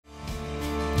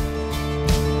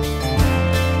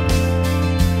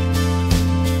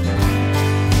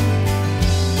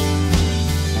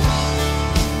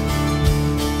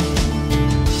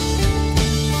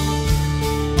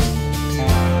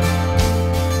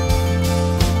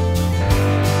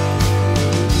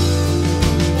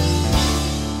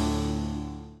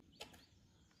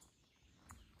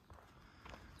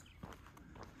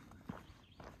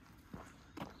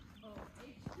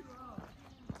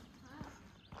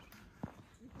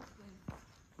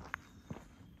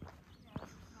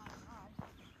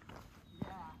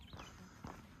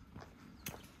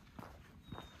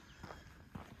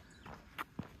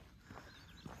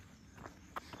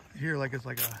here like it's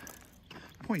like a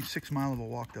 0.6 mile of a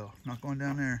walk though. Not going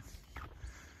down there.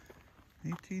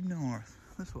 18 north,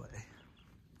 this way.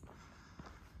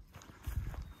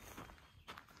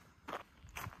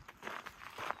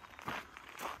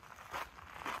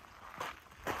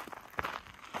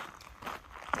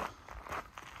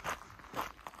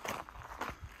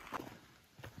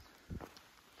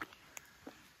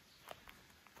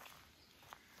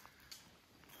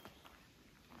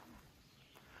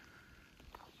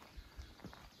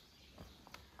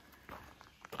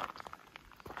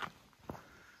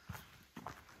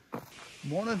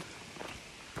 Morning.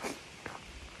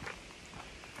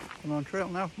 I'm on trail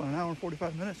now for about an hour and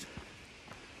 45 minutes.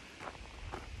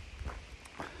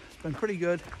 It's been pretty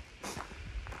good.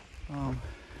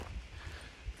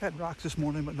 Had rocks this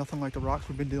morning, but nothing like the rocks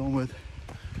we've been dealing with,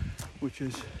 which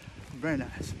is very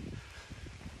nice.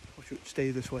 Wish it would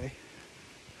stay this way,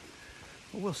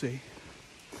 but we'll see.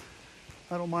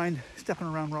 I don't mind stepping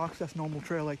around rocks. That's normal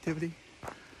trail activity,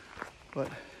 but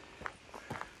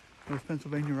those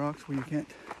Pennsylvania rocks where you can't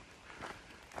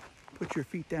put your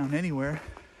feet down anywhere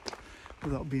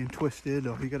without being twisted,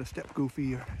 or you got to step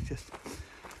goofy, or it's just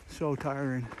so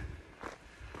tiring.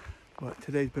 But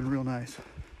today's been real nice.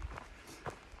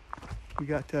 We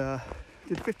got did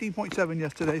 15.7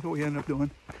 yesterday, is what we ended up doing.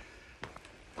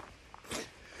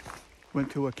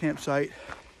 Went to a campsite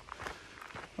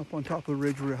up on top of the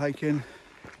ridge we were hiking.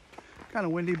 Kind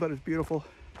of windy, but it's beautiful.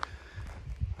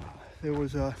 There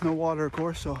was no water, of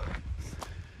course, so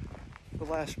the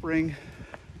last spring,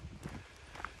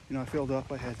 you know, I filled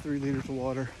up. I had 3 liters of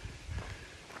water.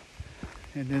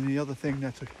 And then the other thing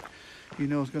that's, you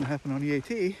know, is going to happen on the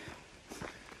AT,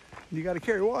 you got to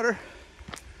carry water,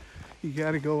 you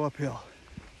got to go uphill.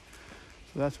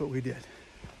 So that's what we did.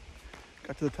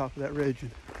 Got to the top of that ridge, and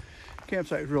the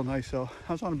campsite was real nice. So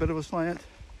I was on a bit of a slant,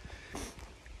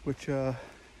 which I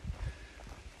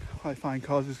find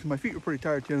causes, because my feet were pretty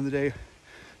tired at the end of the day,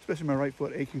 especially my right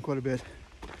foot aching quite a bit.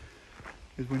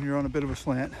 Is when you're on a bit of a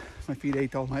slant. My feet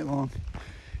ached all night long,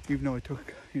 even though I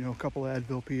took, you know, a couple of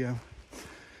Advil PM.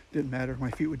 Didn't matter. My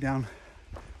feet were down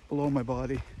below my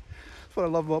body. That's what I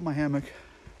love about my hammock.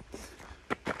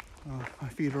 My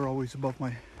feet are always above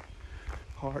my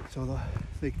heart, so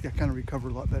they kind of recover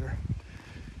a lot better.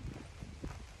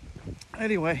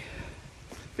 Anyway,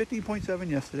 15.7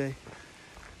 yesterday.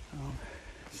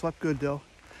 Slept good though,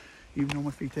 even though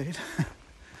my feet ached.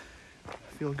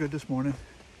 Feel good this morning.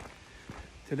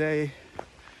 Today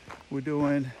we're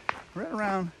doing right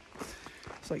around,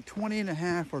 it's like 20 and a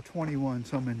half or 21,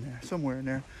 somewhere in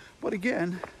there. But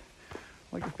again,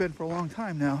 like it's been for a long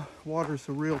time now, water's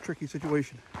a real tricky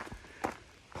situation.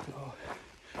 So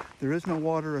there is no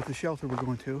water at the shelter we're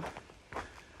going to,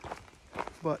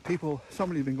 but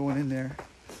somebody's been going in there,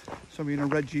 somebody in a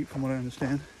red Jeep from what I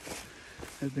understand,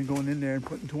 has been going in there and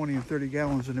putting 20 and 30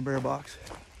 gallons in the bear box.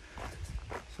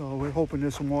 So we're hoping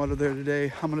there's some water there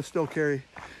today. I'm going to still carry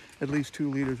at least 2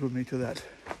 liters with me to that,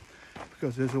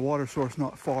 because there's a water source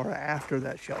not far after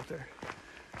that shelter,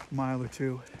 a mile or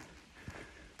 2.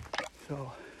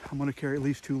 So I'm going to carry at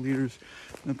least 2 liters.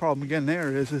 And the problem again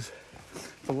there is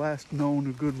the last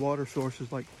known good water source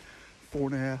is like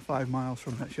 4.5, 5 miles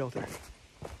from that shelter.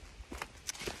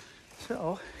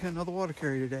 So got another water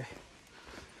carry today.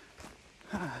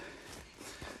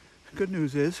 Good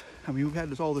news is, I mean, we've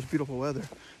had all this beautiful weather.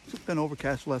 It's been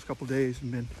overcast the last couple of days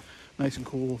and been nice and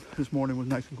cool. This morning was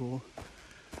nice and cool.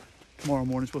 Tomorrow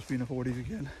morning's supposed to be in the 40s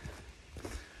again.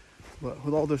 But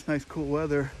with all this nice cool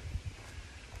weather,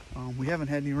 we haven't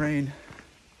had any rain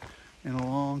in a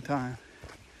long time.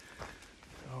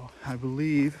 So I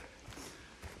believe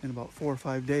in about 4 or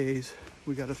 5 days,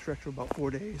 we got a stretch of about 4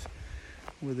 days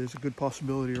where there's a good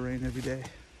possibility of rain every day.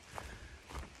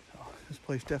 So this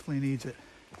place definitely needs it.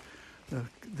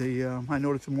 I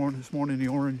noticed this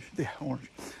morning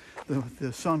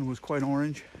the sun was quite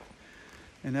orange,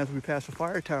 and as we passed a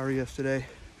fire tower yesterday,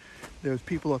 there was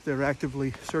people up there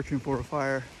actively searching for a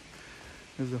fire.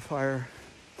 There's a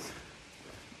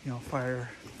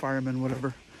fireman,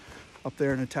 whatever, up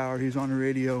there in the tower. He's on the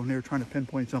radio, and they were trying to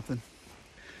pinpoint something.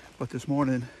 But this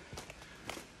morning,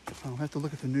 I'll have to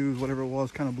look at the news. Whatever it was,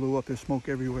 kind of blew up. There's smoke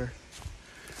everywhere.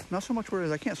 Not so much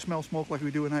where I can't smell smoke like we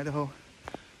do in Idaho,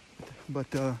 but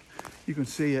you can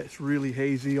see it. It's really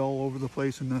hazy all over the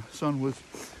place, and the sun was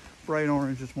bright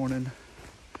orange this morning,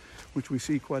 which we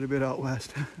see quite a bit out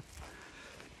west.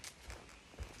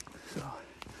 So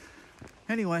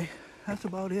anyway, that's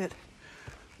about it.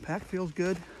 Pack feels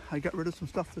good. I got rid of some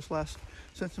stuff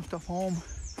sent some stuff home,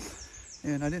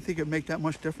 and I didn't think it'd make that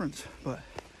much difference, but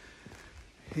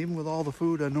even with all the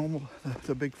food,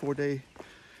 the big 4-day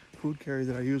food carry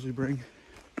that I usually bring,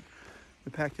 the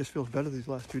pack just feels better these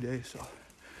last 2 days, so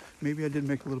maybe I did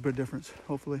make a little bit of difference,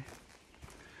 hopefully.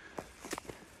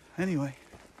 Anyway,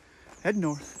 head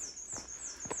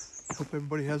north. Hope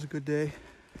everybody has a good day,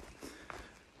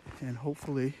 and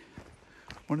hopefully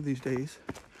one of these days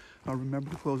I'll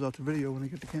remember to close out the video when I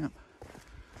get to camp.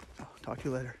 So, talk to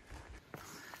you later.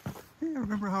 Yeah,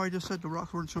 remember how I just said the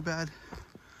rocks weren't so bad?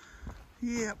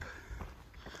 Yep,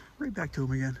 right back to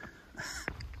them again.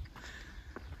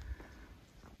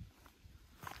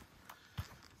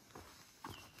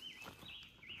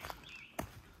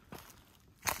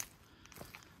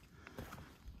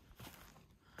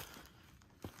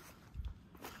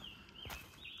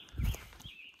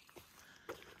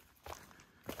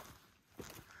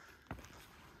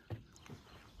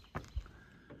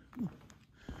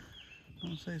 I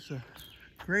don't say it's the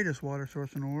greatest water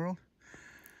source in the world.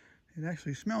 It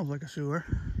actually smells like a sewer.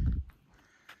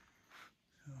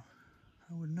 So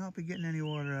I would not be getting any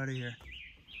water out of here.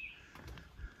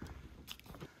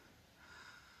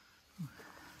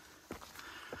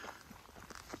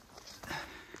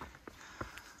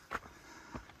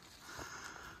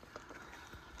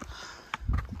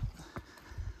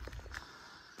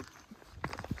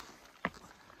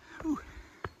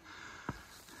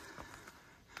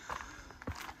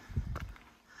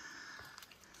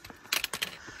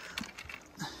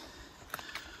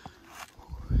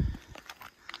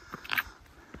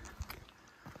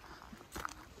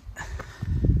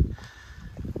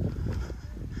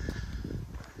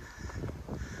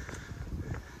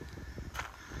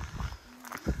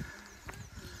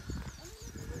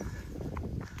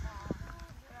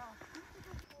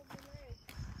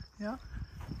 Yeah.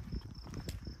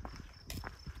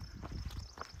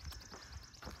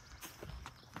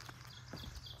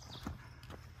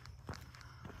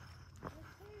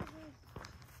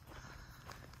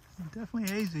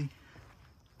 Definitely hazy.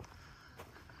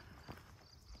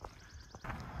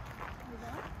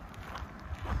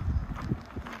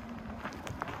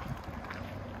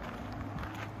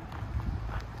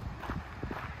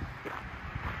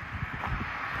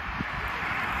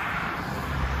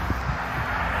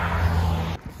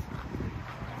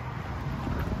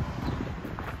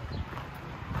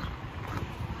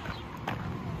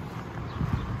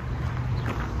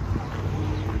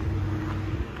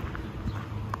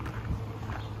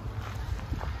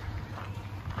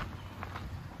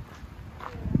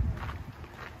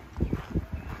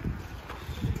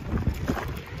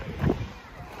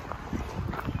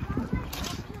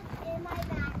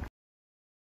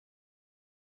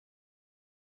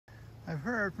 I've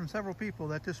heard from several people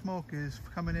that this smoke is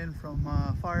coming in from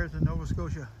fires in Nova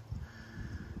Scotia.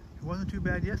 It wasn't too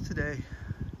bad yesterday,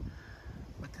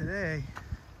 but today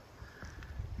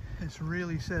it's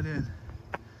really set in.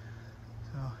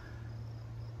 So,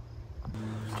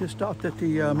 just stopped at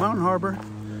the Mountain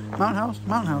House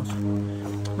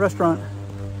restaurant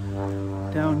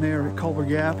down there at Culver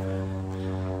Gap.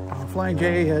 Flying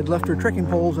J had left her trekking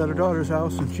poles at her daughter's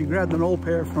house, and she grabbed an old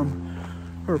pair from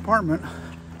her apartment.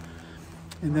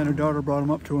 And then her daughter brought them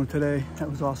up to him today. That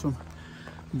was awesome.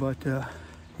 But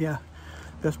yeah,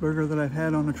 best burger that I've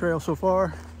had on the trail so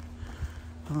far.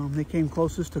 They came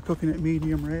closest to cooking it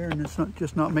medium rare, and it's not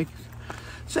just not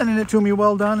sending it to me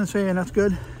well done and saying that's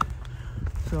good.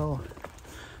 So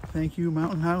thank you,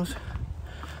 Mountain House.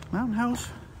 Mountain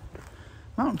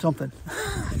something.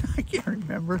 I can't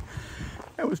remember.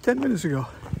 That was 10 minutes ago.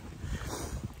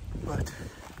 But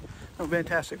oh,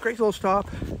 fantastic. Great little stop.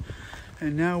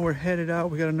 And now we're headed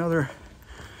out. We got another,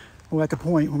 well, at the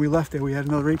point when we left there, we had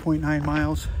another 8.9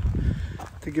 miles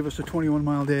to give us a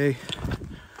 21-mile day.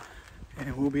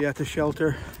 And we'll be at the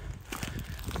shelter.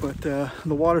 But the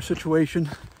water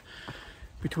situation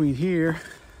between here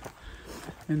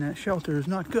and that shelter is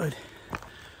not good.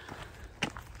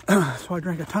 So I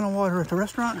drank a ton of water at the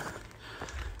restaurant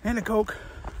and a Coke.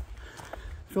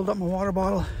 Filled up my water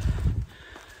bottle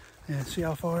and see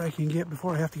how far I can get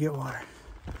before I have to get water.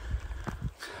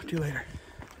 See you later.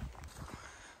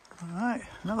 All right,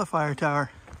 another fire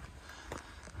tower.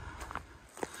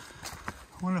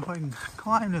 I wonder if I can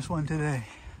climb this one today.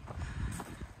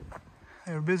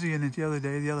 They were busy in it the other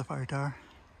day, the other fire tower.